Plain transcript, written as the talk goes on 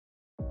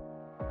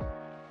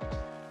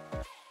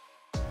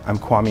I'm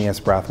Kwame S.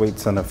 Brathwaite,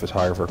 son of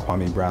photographer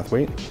Kwame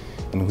Brathwaite,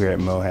 and we're at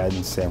MOHAD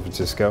in San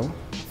Francisco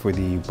for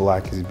the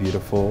Black is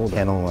Beautiful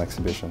panel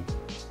exhibition.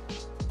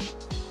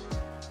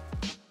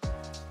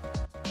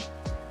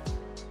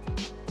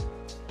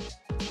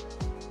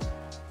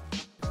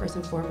 First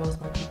and foremost,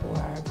 my people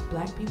are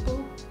Black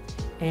people,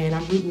 and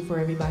I'm rooting for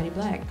everybody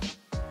Black.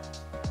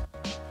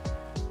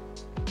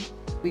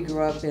 We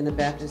grew up in a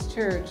Baptist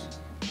church,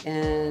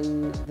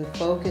 and the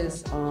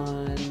focus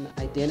on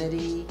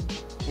identity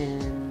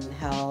and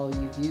how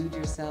you viewed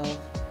yourself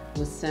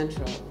was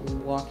central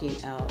in walking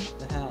out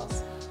the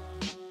house.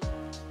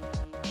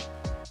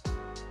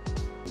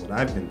 What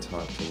I've been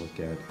taught to look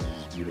at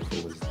as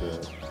beautiful is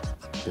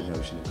the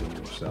notion of being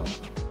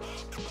yourself.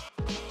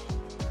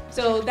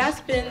 So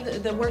that's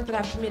been the work that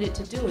I've committed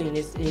to doing,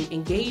 is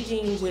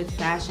engaging with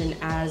fashion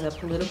as a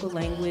political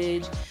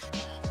language.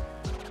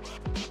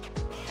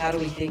 How do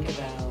we think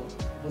about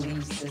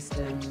belief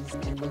systems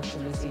and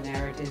legitimacy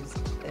narratives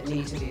that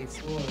need to be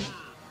explored?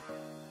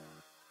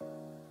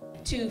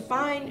 To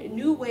find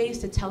new ways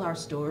to tell our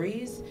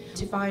stories,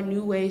 to find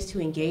new ways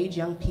to engage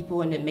young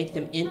people and to make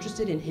them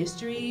interested in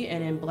history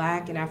and in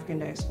Black and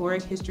African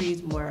diasporic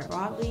histories more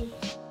broadly.